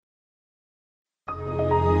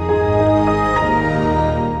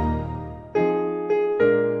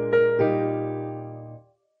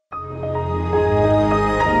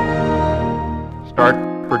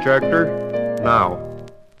projector, now.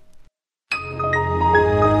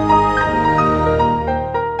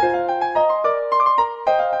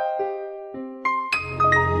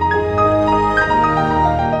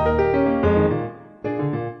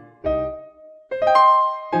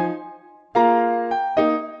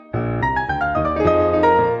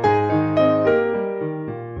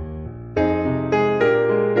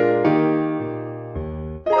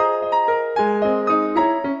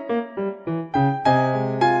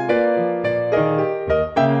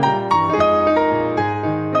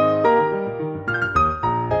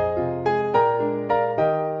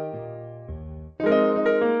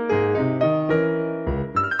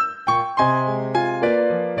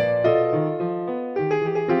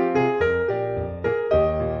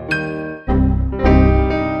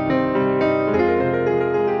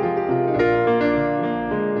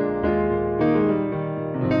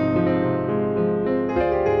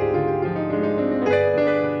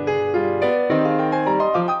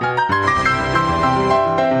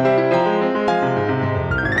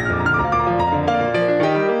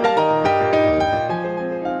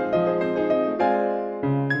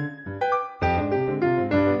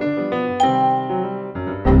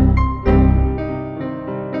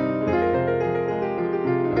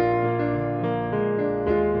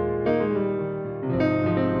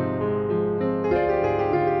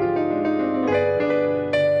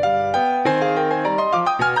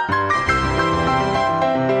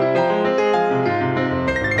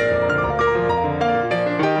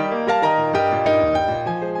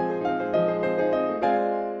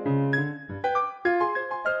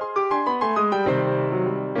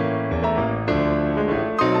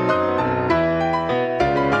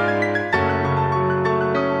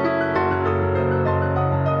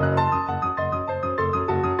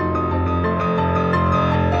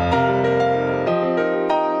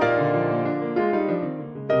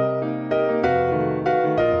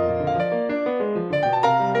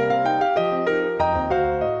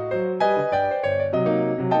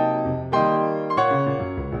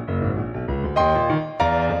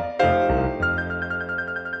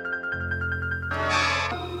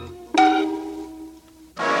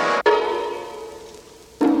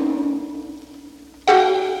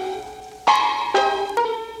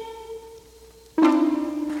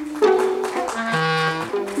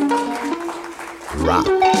 Rock,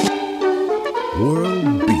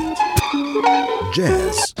 world beat,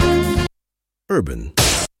 jazz, urban,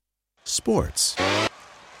 sports,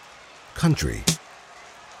 country,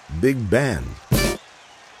 big band,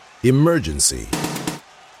 emergency,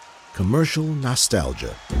 commercial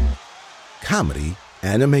nostalgia, comedy,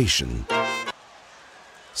 animation,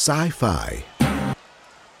 sci-fi,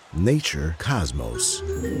 nature, cosmos,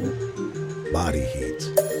 body heat,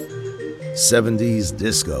 70s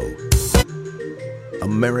disco,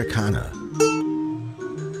 Americana,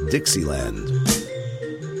 Dixieland,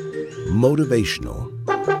 motivational,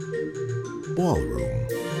 ballroom,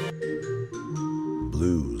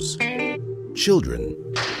 blues, children,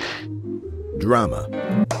 drama,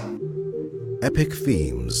 epic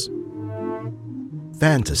themes,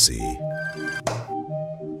 fantasy,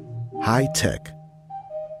 high tech.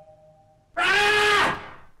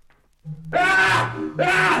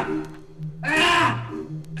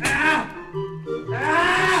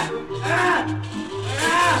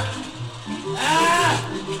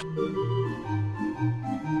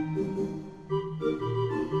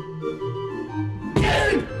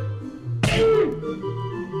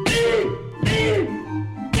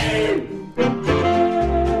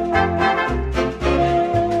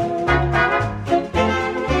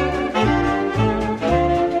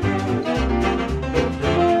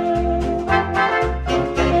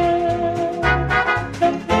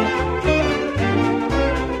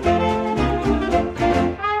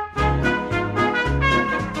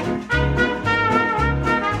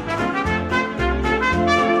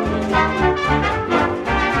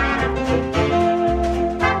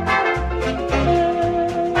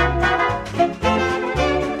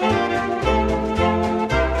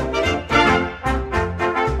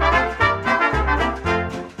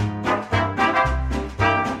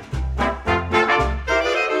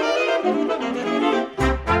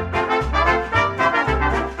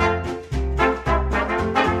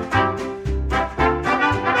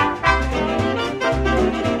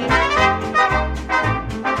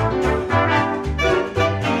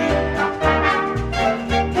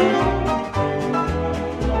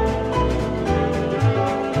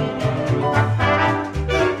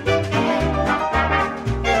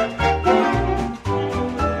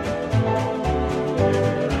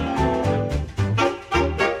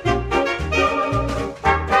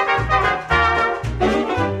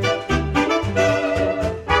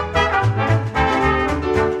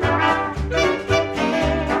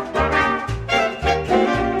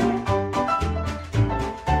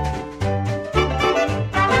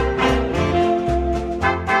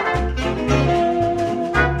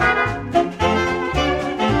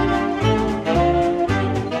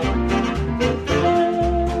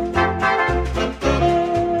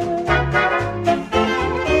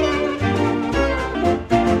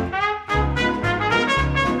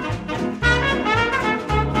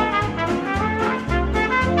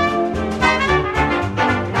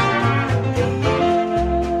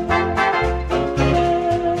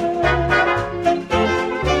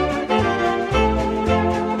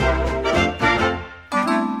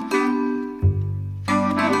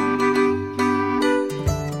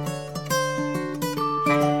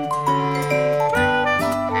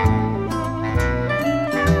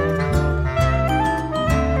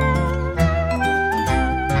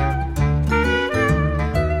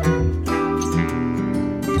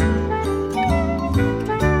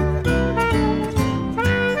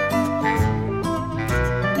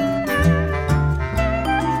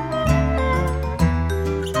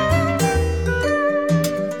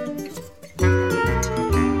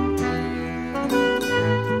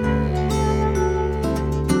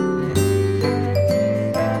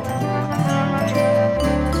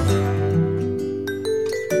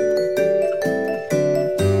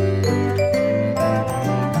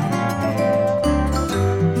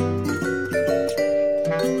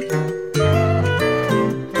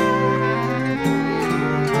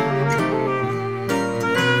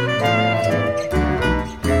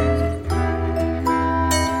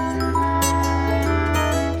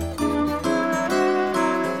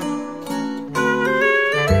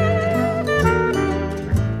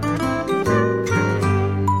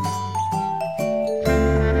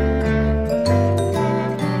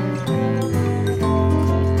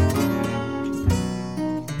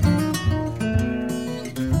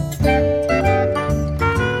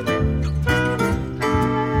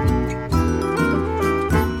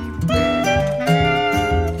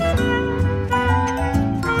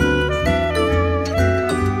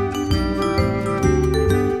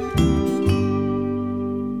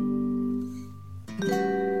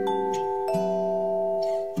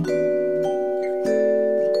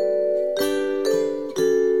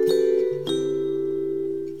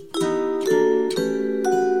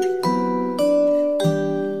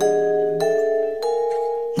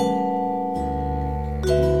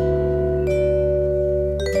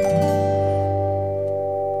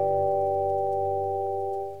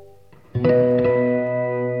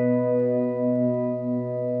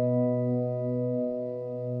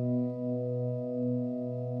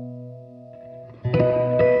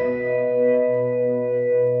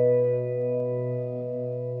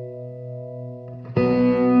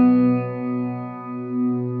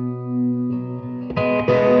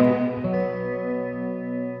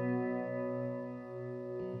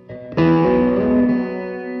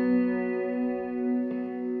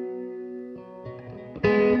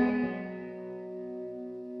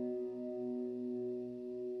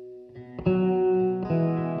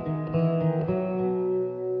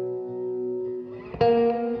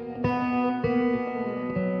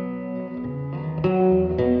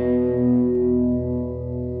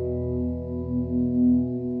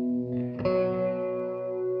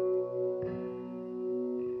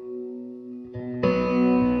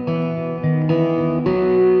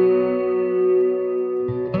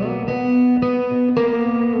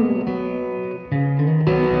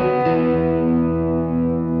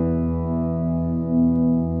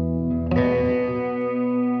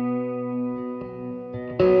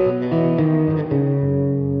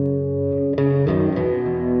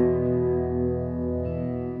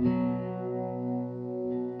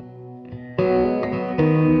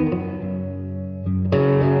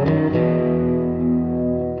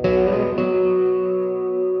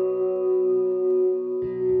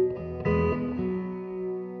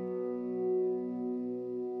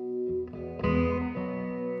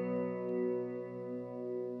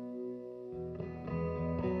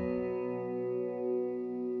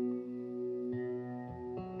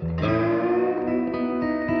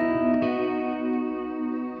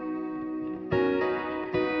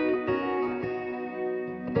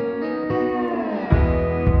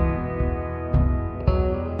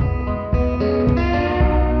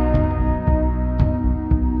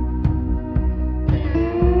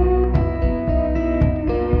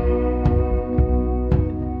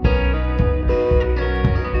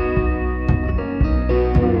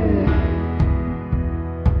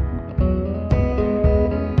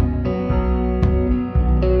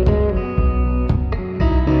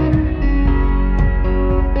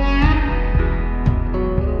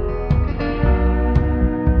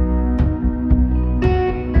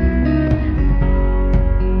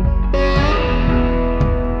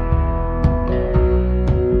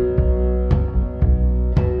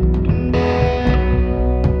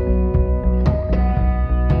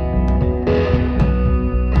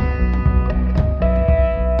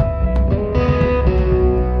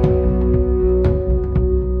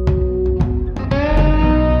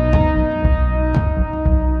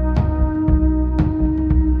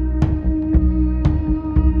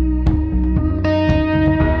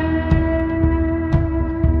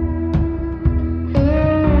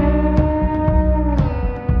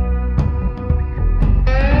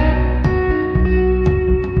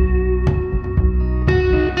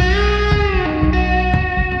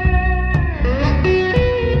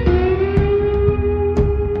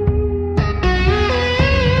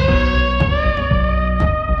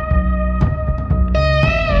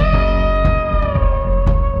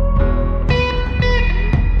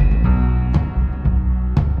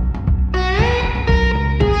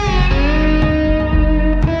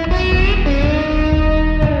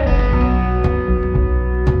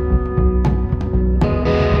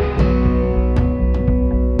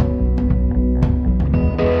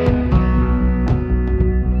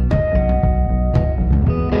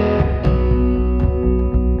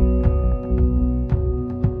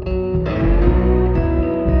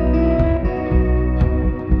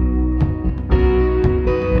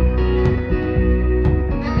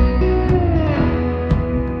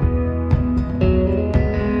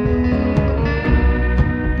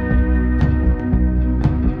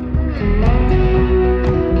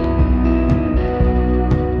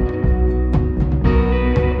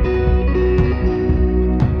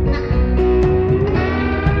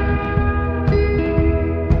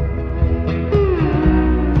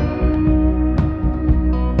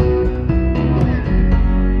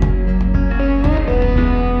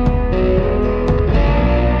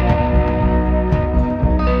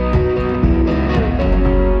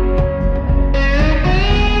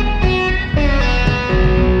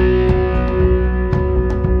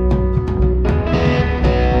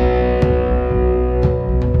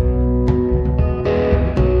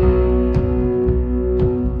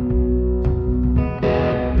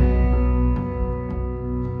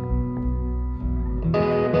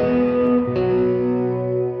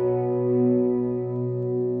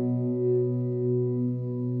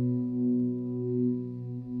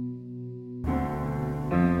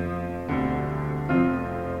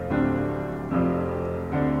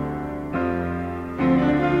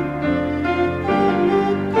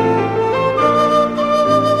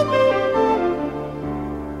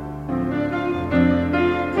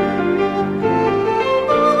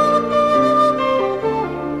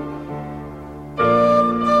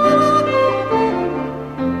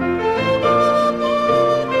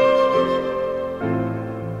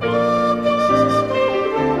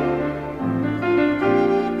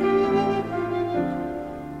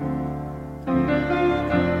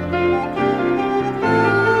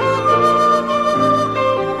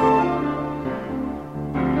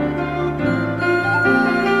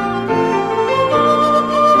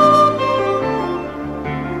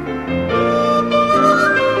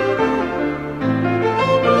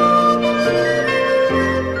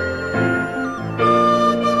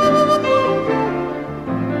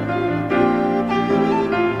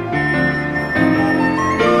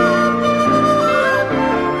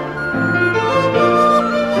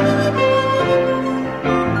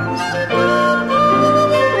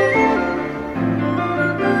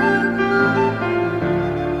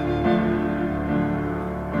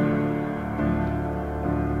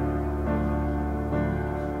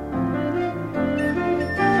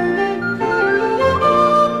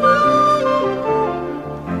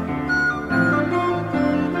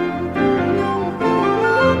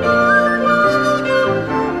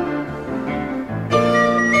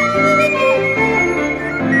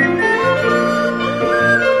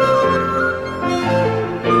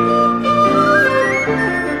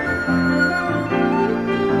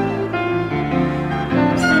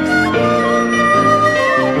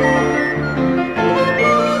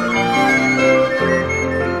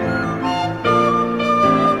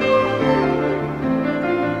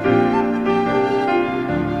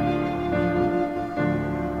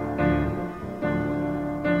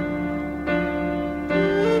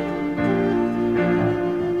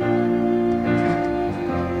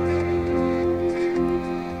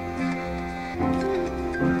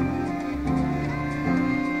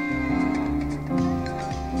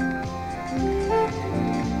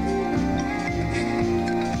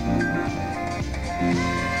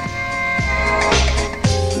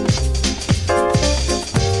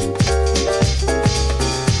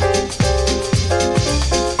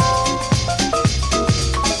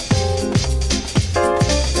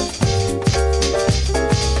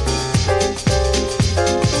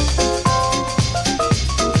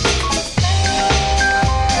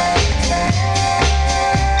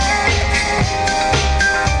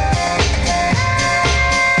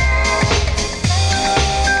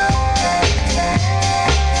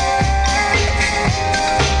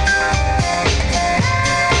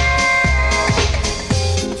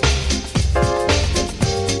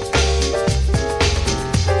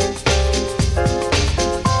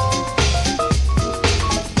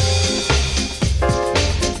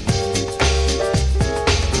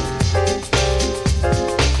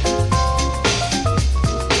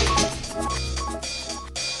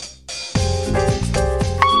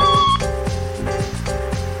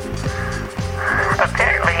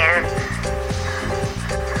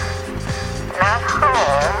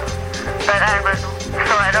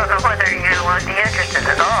 so I don't know whether you would be interested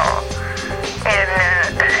at all in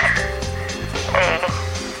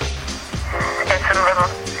some little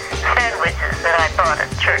sandwiches that I bought at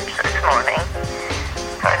church this morning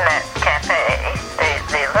in that cafe.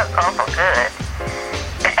 They look awful good.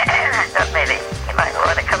 And I thought maybe you might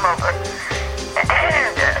want to come over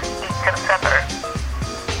and eat some supper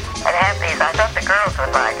and have these. I thought the girls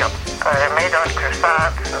would like them. They're made on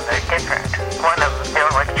croissants and they're different. One of them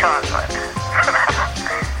filled with chocolate.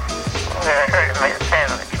 You never heard of a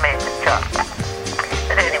sandwich made with chocolate.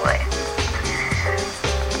 But anyway,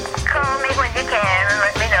 call me when you can and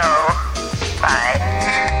let me know. Bye.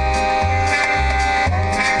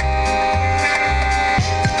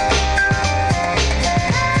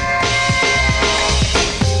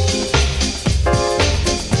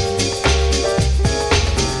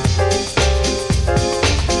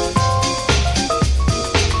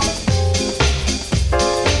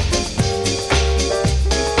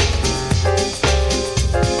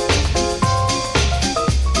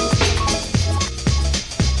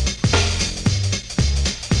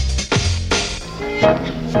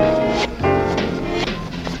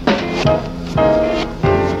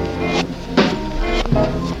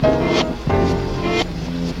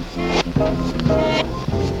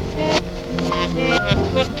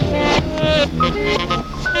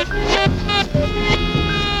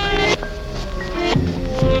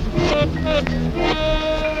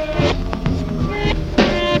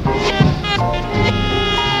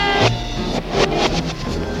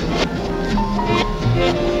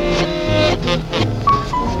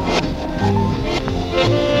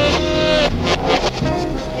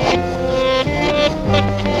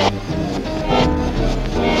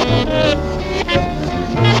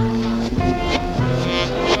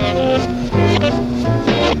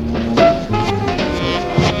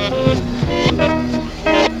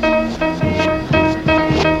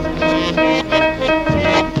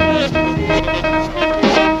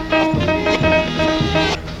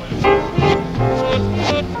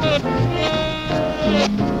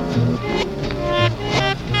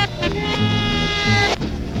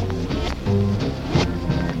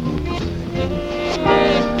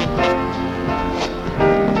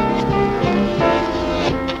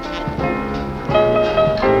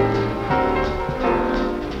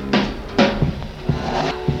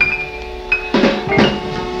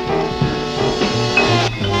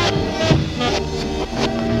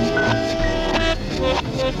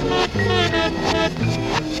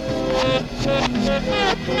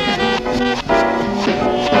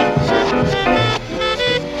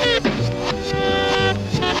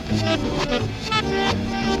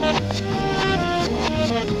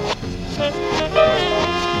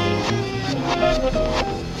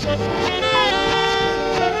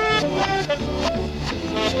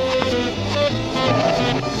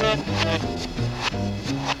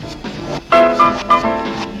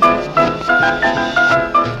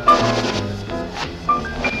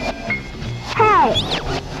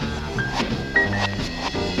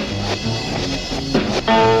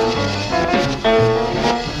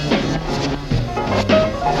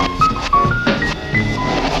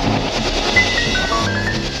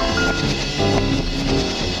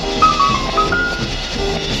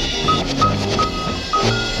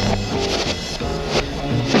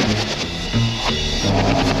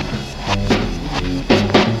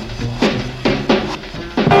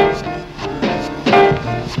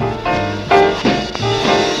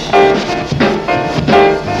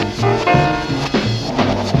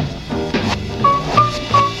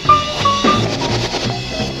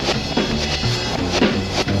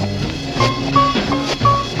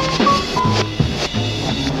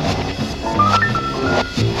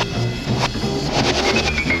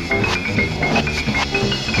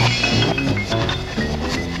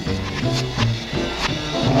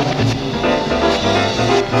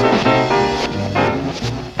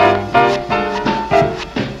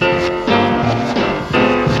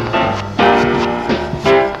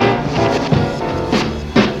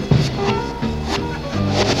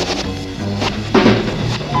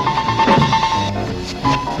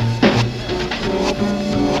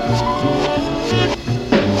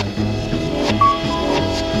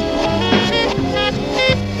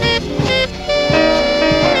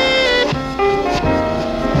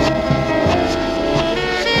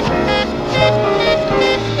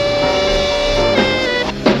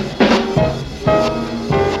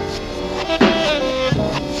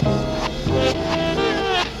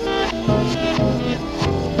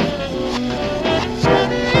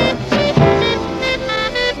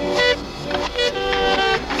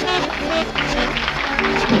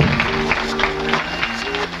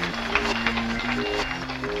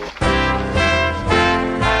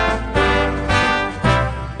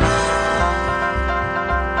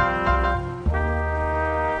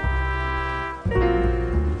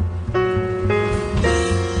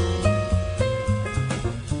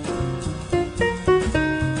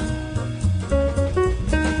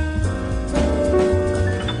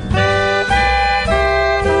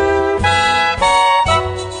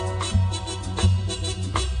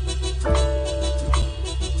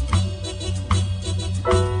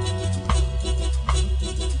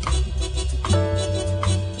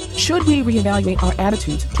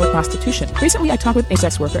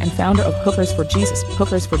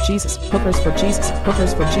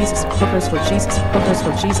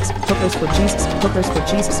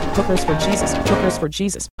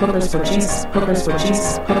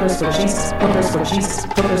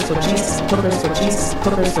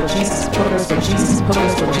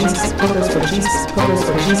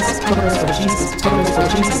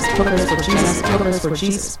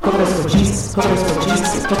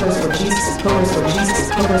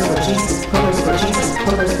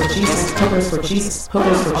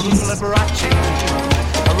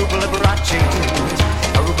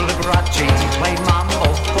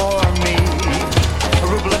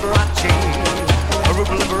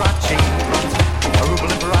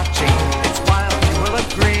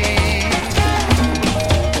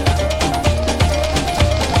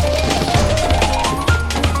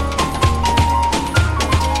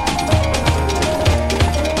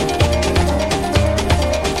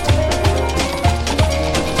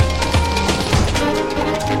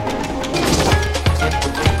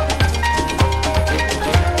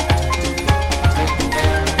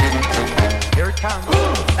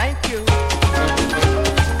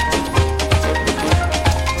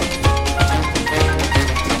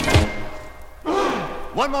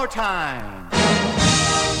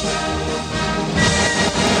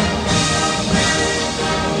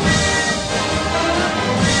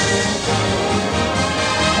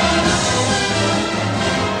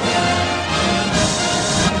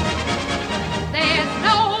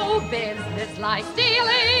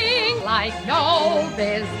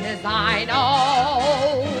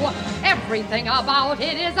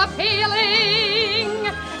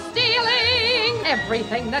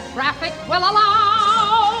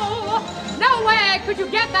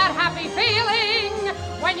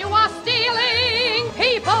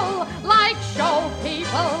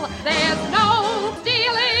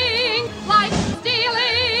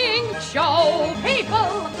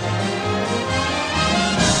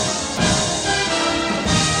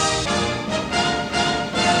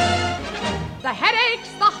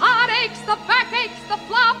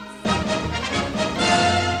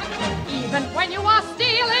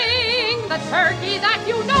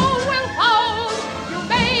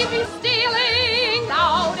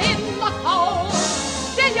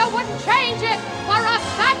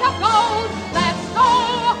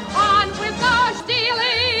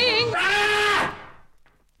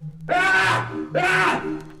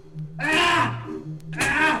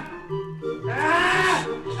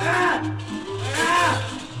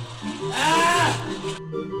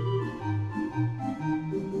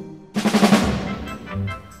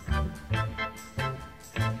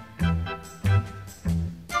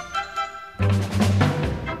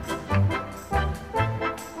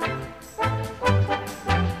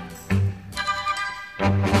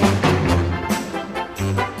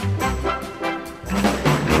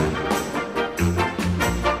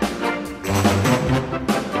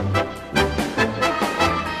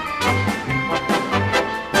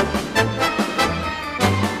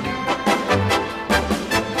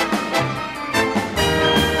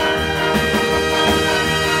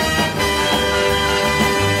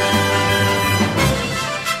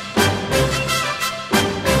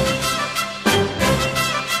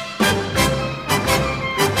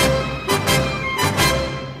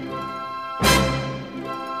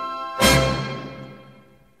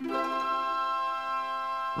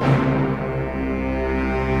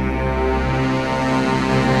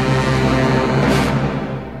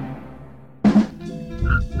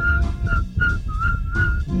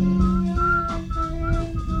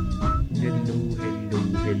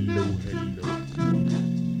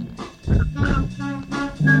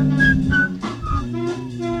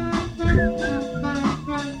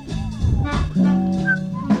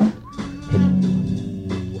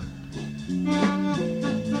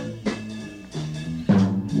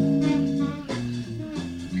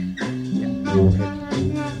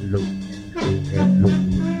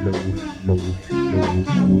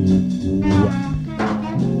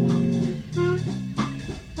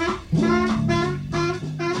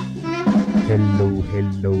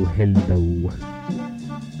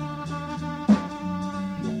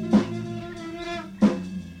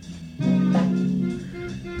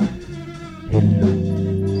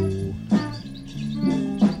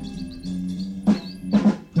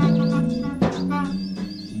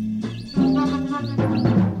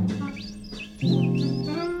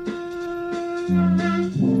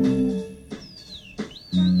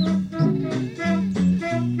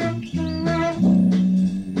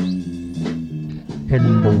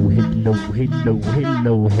 Hello, hello, hello,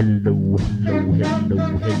 hello, hello, hello, hello,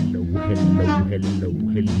 hello, hello, hello,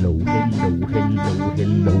 hello, hello,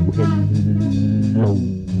 hello, hello,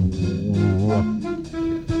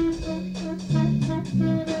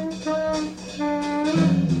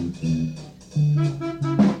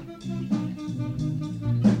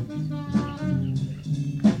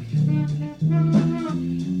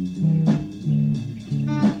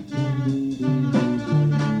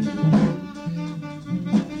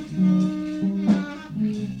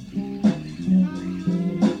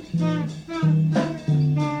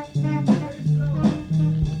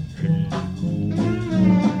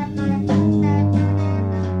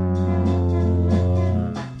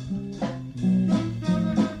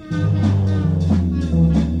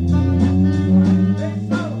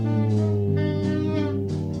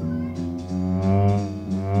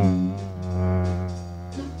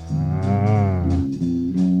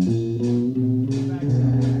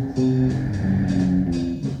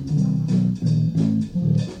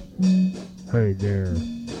 Hey there.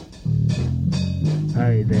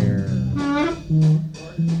 Hi there.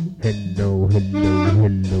 Hello, hello,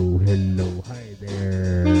 hello, hello. Hi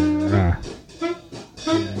there.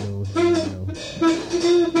 Hello, hello.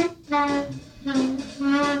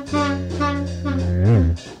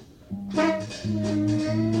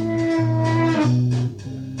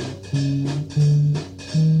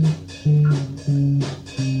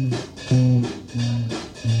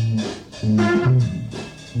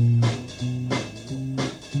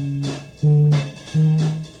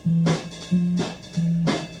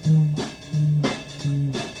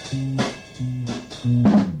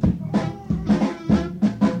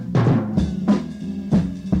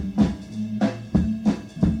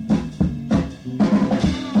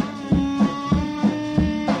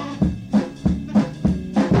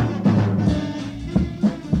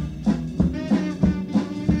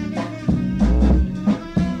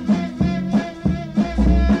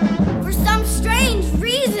 For some strange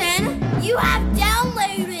reason, you have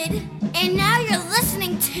downloaded and now you're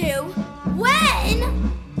listening to When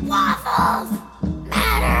Waffles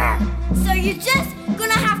Matter. So you're just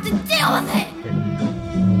gonna have to deal with it.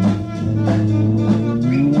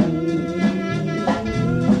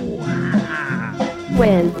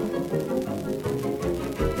 When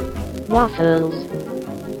waffles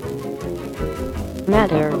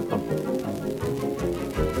matter.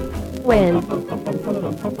 When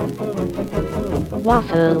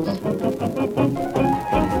waffles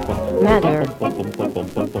matter.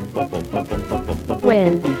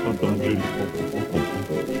 When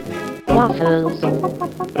waffles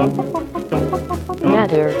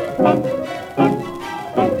matter.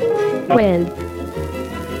 When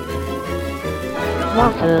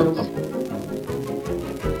waffles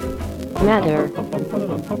matter.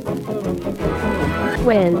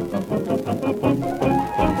 When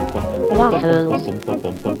waffles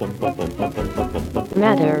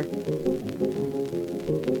matter.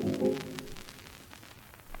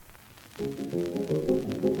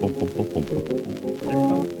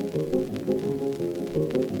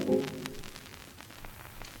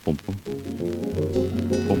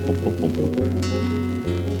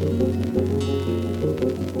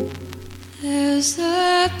 There's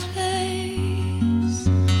a place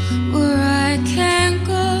where I can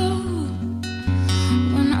go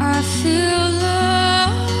when I feel low,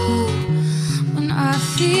 when I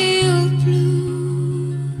feel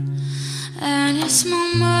blue, and it's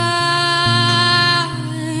my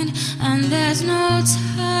mind, and there's no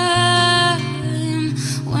time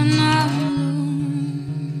when I'm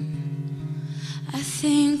alone. I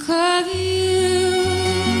think of you,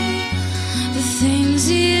 the things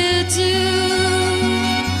you do.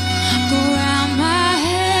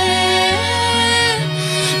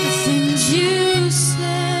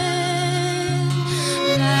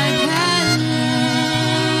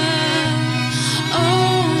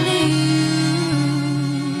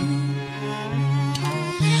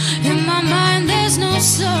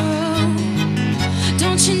 Sorrow,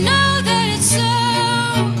 don't you know that it's so?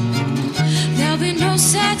 There'll be no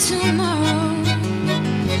sad tomorrow.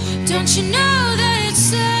 Don't you know that it's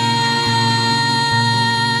so?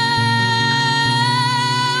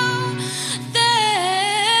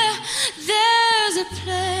 There's a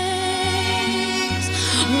place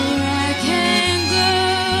where I can go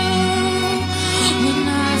when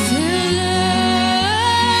I feel low,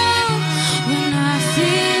 when I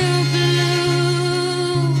feel blue.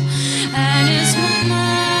 And it's my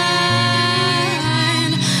mind,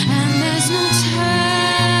 and there's no time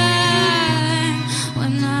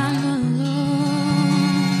when I'm alone.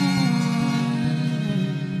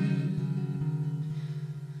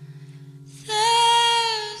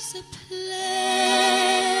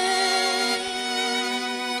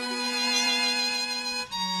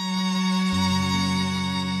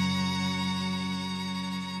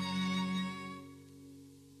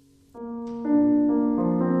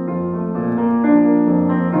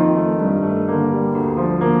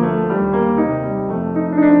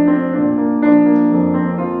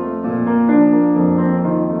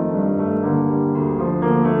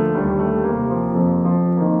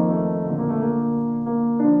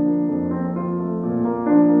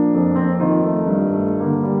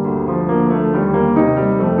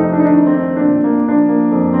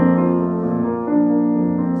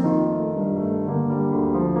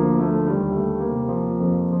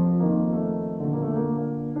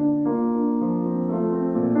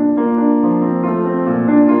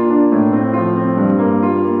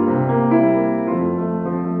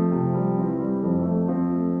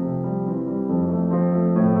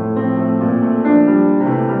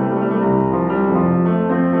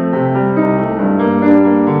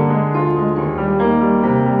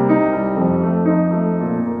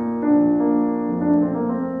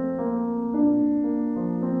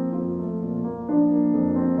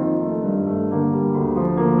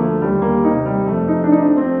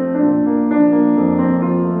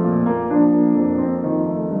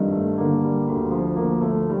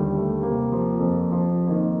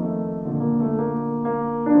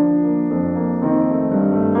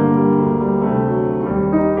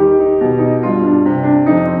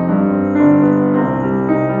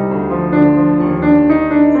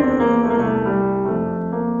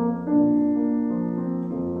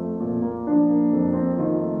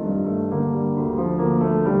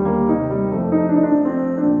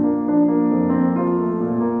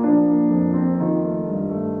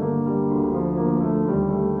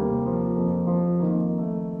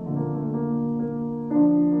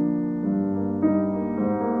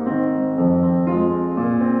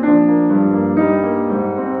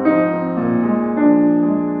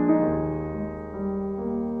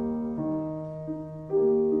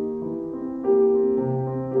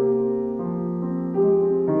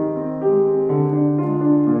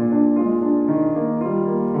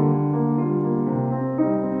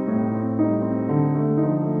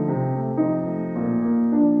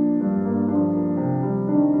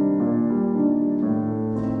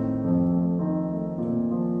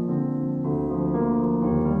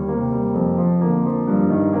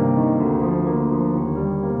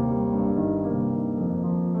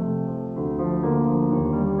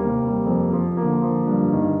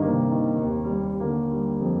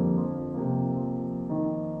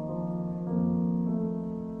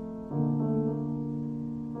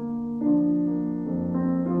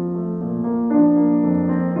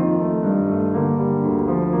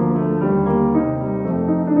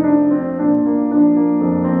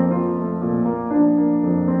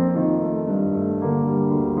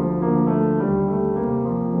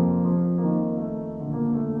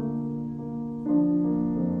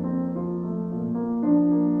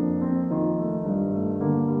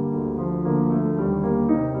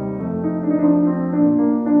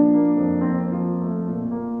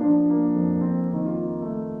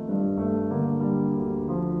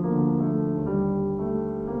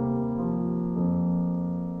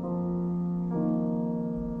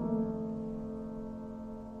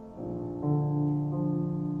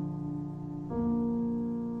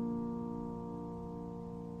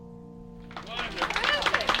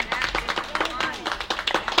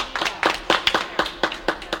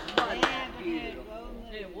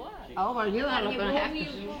 Oh, well, you are going to have to.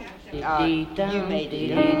 You made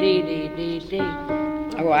it.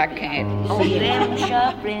 Oh, I can't. Oh, them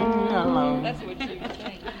shuffling along. That's what she was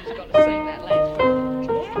saying. She's going to sing that last part.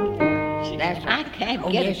 I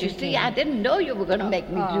can't get it. You see, I didn't know you were going to make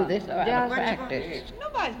me do this or out of practice.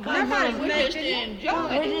 Nobody's making it. Enjoy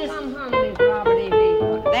it.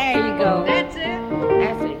 There you go. That's it.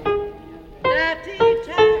 That's it. That's it.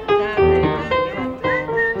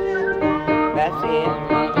 That's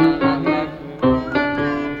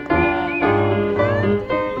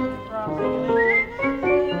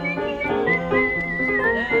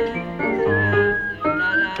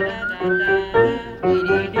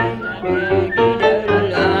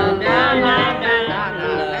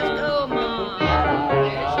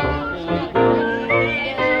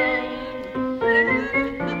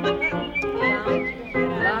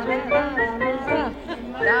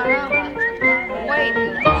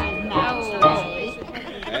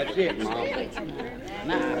it, Mom.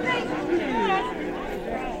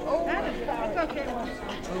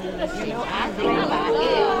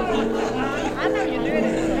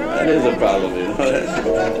 That is a problem, you know.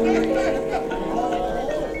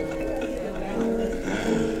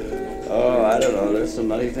 Oh, I don't know. There's some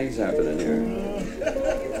nutty things happening here.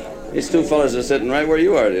 These two fellas are sitting right where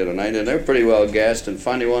you are the other night, and they're pretty well gassed. And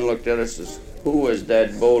finally one looked at us and says, "Who was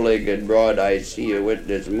that bow-legged broad I see you with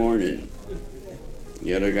this morning?"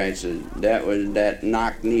 The other guy said, "That was that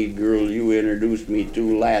knock-kneed girl you introduced me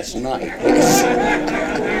to last night."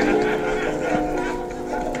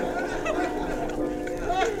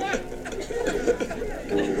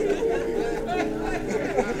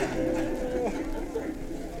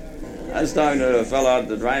 I was talking to a fellow out at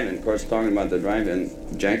the drive-in, of course, talking about the drive-in.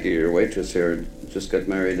 Jackie, your waitress here, just got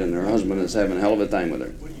married, and her husband is having a hell of a time with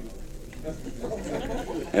her.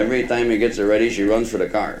 Every time he gets her ready, she runs for the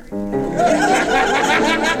car.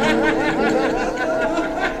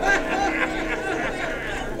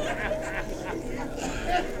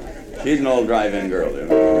 She's an old drive-in girl, you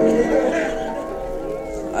know.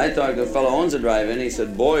 I talked to a fellow who owns a drive-in. He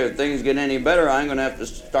said, "Boy, if things get any better, I'm going to have to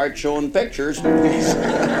start showing pictures."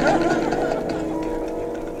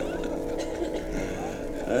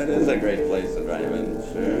 That is a great place to drive in,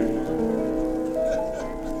 sure.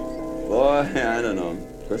 Boy, I don't know.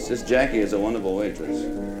 Of course, this Jackie is a wonderful waitress.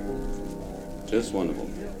 Just wonderful.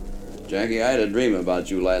 Jackie, I had a dream about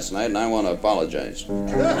you last night, and I want to apologize.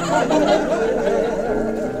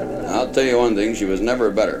 I'll tell you one thing, she was never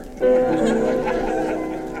better.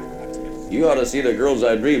 You ought to see the girls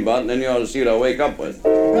I dream about, and then you ought to see what I wake up with.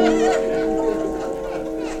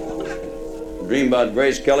 Dream about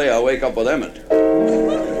Grace Kelly, I wake up with Emmett.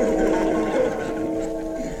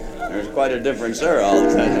 There's quite a difference there, I'll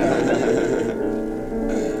tell you.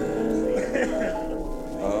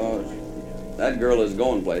 Oh, that girl is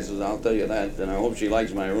going places, I'll tell you that, and I hope she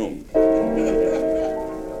likes my room.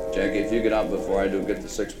 Jackie, if you get out before I do, get the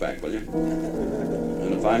six-pack, will you?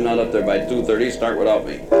 And if I'm not up there by 2:30, start without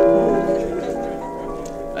me.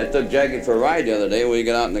 I took Jackie for a ride the other day. We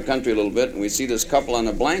got out in the country a little bit, and we see this couple on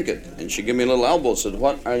a blanket, and she gave me a little elbow, said,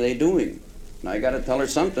 "What are they doing?" And I got to tell her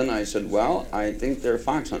something. I said, "Well, I think they're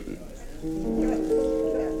fox hunting."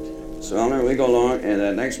 So Eleanor, we go along in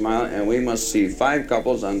that next mile, and we must see 5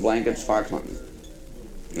 couples on blankets fox hunting.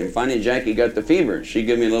 And finally, Jackie got the fever. She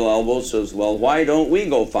gave me a little elbow, says, "Well, why don't we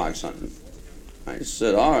go fox hunting?" I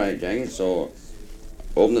said, "All right, Jackie." So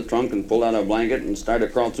opened the trunk and pulled out a blanket and started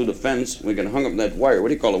to crawl through the fence. We could hung up that wire. What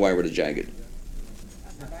do you call the wire with a jagged?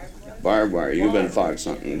 Barbed wire. You've been fox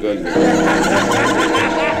hunting. Good.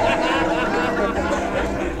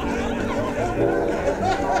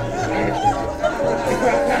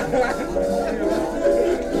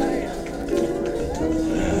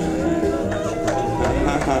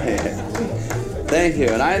 Thank you.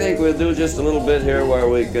 And I think we'll do just a little bit here where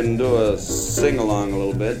we can do a sing-along a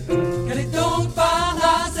little bit. Quel est donc par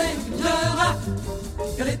là, c'est le rap.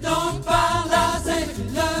 Quel est donc par là, c'est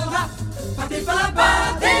le rap. Partez par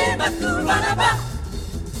là-bas, des bateaux par là-bas.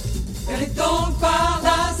 Quel est donc par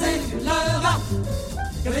là, c'est le rap.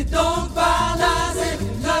 Quel est donc par là, c'est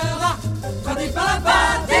le rap. Partez par là-bas,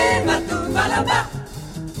 des bateaux par là-bas.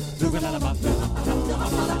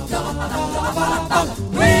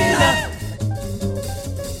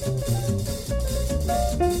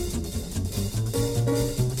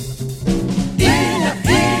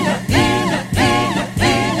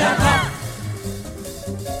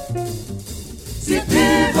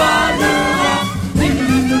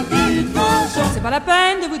 C'est pas la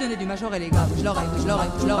peine de vous donner du major et les gars. Je l'aurai, je l'aurai,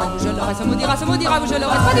 je l'aurai, je l'aurai. Ça maudira, vous je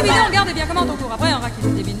l'aurai. Pas d'évident, regardez bien comment on court après un rat qui se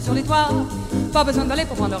débine sur les toits. Pas besoin de balai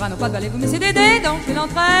pour prendre le rat, non pas de balai. Vous mettez des dés, donc je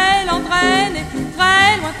l'entraîne, et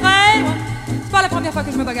très loin, très loin. C'est pas la première fois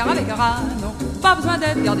que je me bagarre avec un rat, non. Pas besoin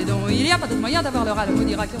d'aide, regardez donc, il n'y a pas d'autre moyen d'avoir le rat. Le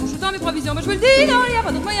maudira qui ronche dans mes provisions, mais je vous le dis, non, il n'y a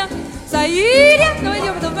pas d'autre moyen. Ça, il y a pas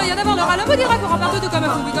d'autre moyen d'avoir le rat. Le maudira courant partout tout comme un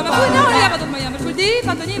fou, comme un fou. Non, il n'y a pas d'autre moyen, mais je vous le dis,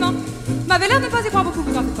 Antoniment. M'avait l'air de ne pas y croire beaucoup,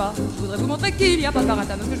 vous en faites pas. Je voudrais vous montrer qu'il n'y a pas de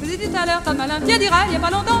baratin. Ce que je vous ai dit tout à l'heure, t'as de malin, tiens, dira, il n'y a pas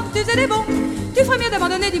longtemps, tu faisais des bons. Tu ferais mieux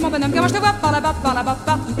d'abandonner, dis mon bonhomme, car moi je te vois par là-bas,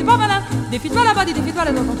 partout, t'es pas malin. Défie-toi là-bas, dis défie-toi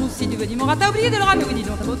là dans ton trou, si tu veux, dis mon rat, t'as oublié de le rat, mais oui, dis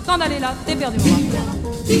donc, t'as beau t'en aller là, t'es perdu, mon rat.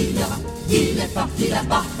 Il est parti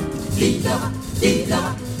là-bas, il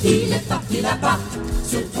est parti là-bas,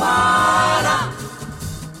 sur toi là.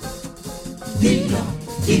 Il est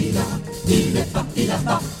parti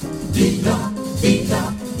là-bas,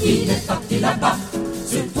 il est parti là-bas,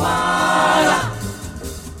 sur toi là.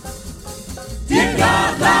 Tu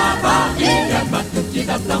regardes là-bas, il y a pas tout qui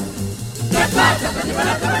t'attend. Tu regardes là-bas, il y a pas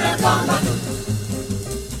tout qui t'attend.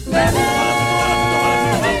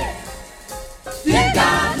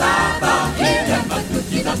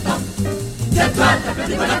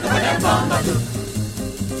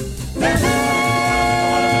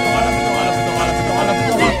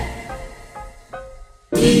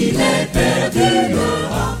 Il est perdu le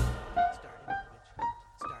rat.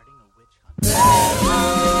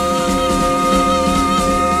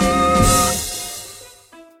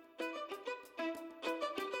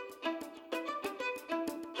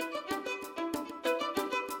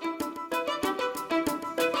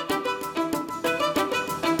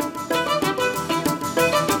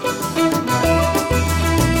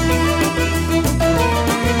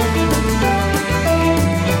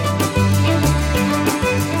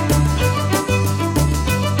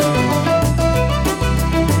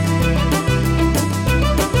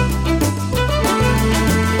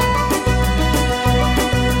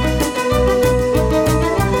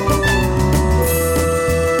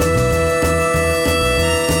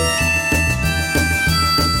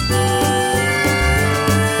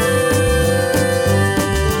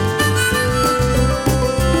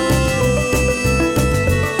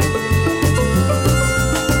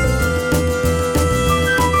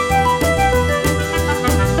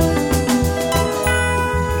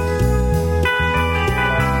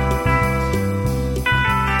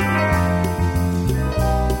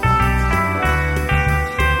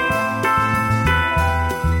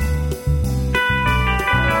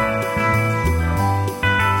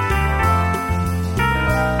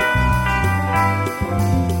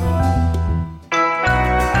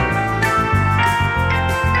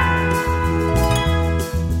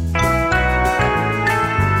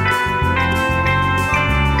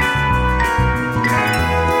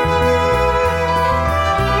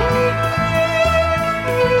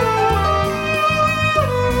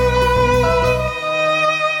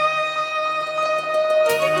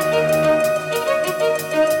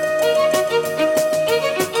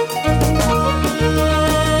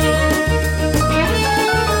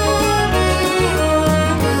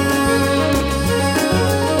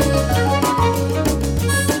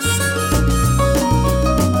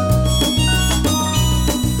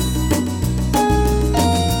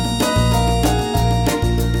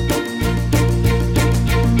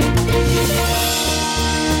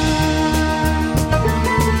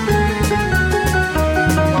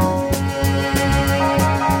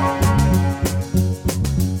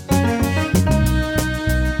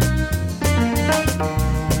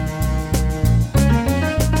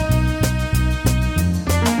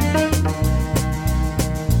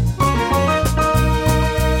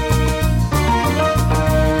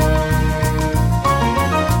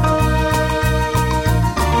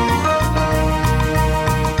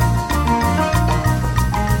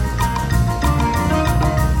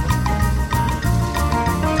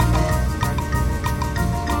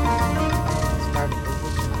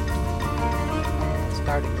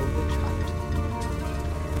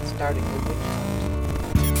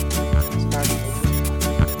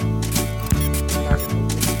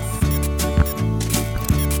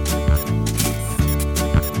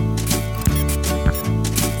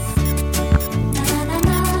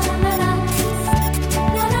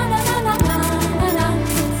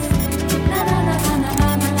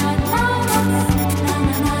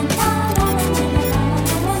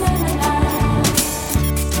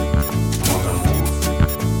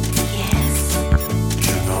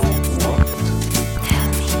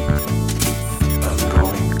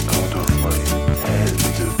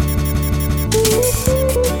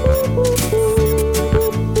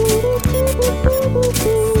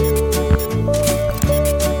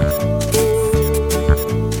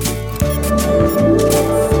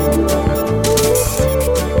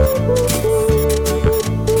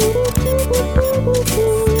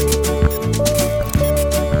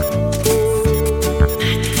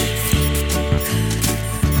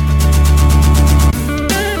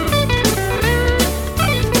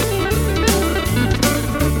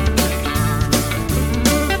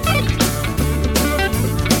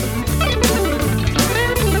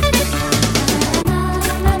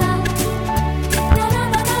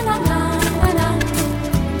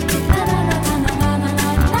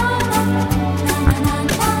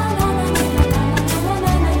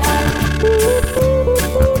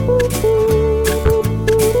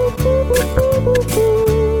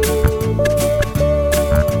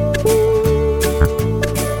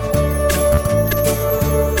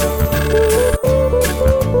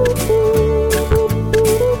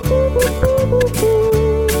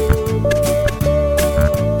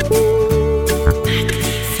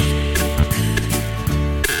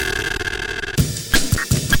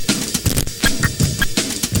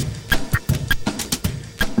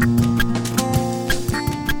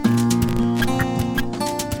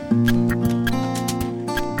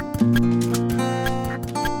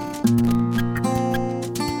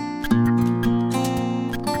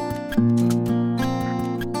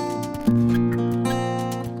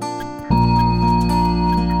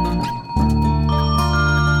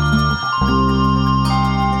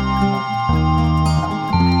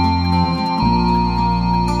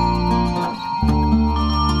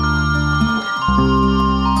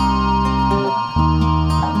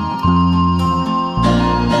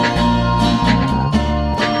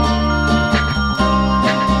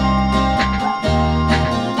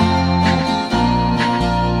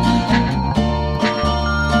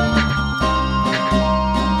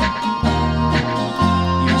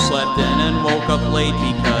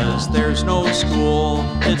 late because there's no school.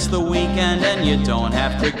 It's the weekend and you don't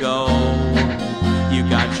have to go. You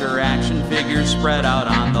got your action figures spread out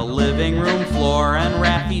on the living room floor and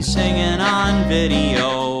Raffy singing on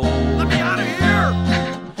video. Let me out of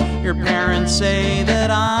here! Your parents say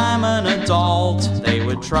that I'm an adult. They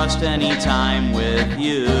would trust any time with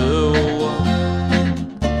you.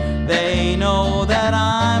 They know that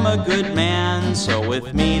I'm a good man, so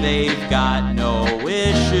with me they've got no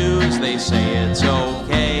issues. They say it's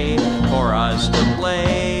okay for us to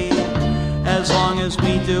play, as long as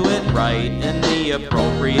we do it right in the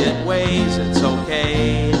appropriate ways. It's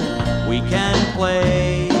okay, we can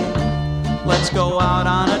play. Let's go out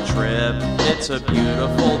on a trip, it's a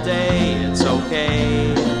beautiful day. It's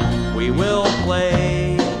okay, we will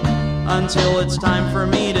play until it's time for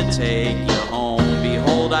me to take you home.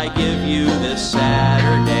 Behold, I give you this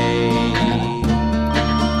Saturday.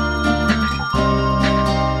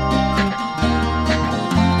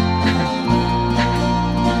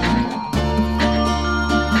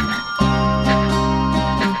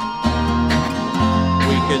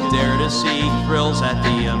 Dare to see thrills at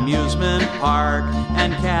the amusement park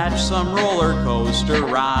and catch some roller coaster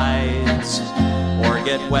rides, or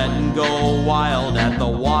get wet and go wild at the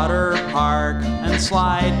water park and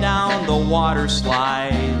slide down the water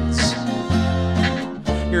slides.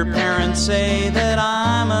 Your parents say that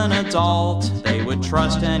I'm an adult. They would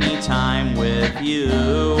trust any time with you.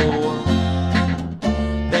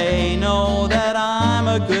 They know that I'm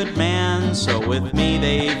a good man, so with me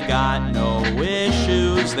they've got no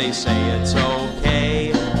issues. They say it's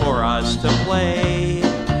okay for us to play,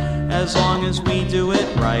 as long as we do it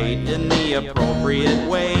right in the appropriate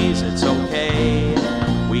ways. It's okay,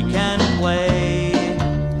 we can play.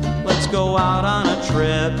 Let's go out on a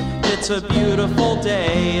trip, it's a beautiful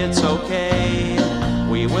day. It's okay,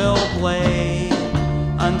 we will play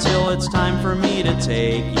until it's time for me to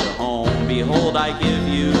take you home. Behold, I give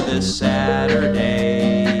you this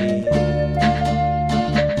Saturday.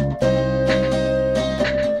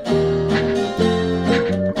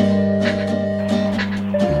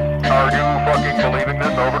 Are you fucking believing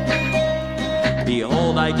this? Over.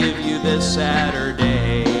 Behold, I give you this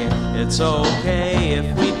Saturday. It's okay if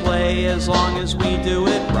we play, as long as we do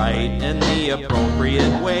it right in the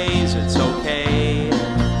appropriate ways. It's okay,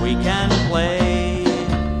 we can play.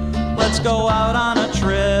 Let's go out on a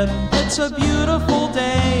trip, it's a beautiful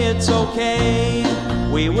day. It's okay,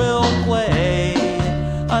 we will play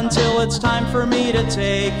until it's time for me to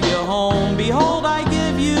take you home. Behold, I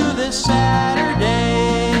give you this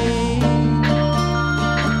Saturday.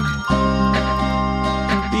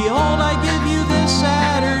 Behold, I give you this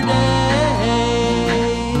Saturday.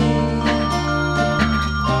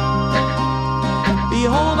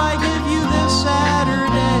 Behold, I give you this Saturday.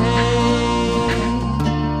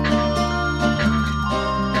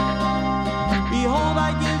 Behold,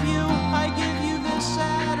 I give you this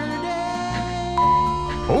Saturday.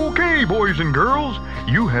 Okay, boys and girls,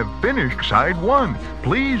 you have finished side 1.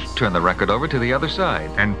 Please turn the record over to the other side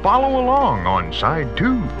and follow along on side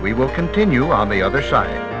 2. We will continue on the other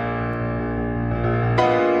side.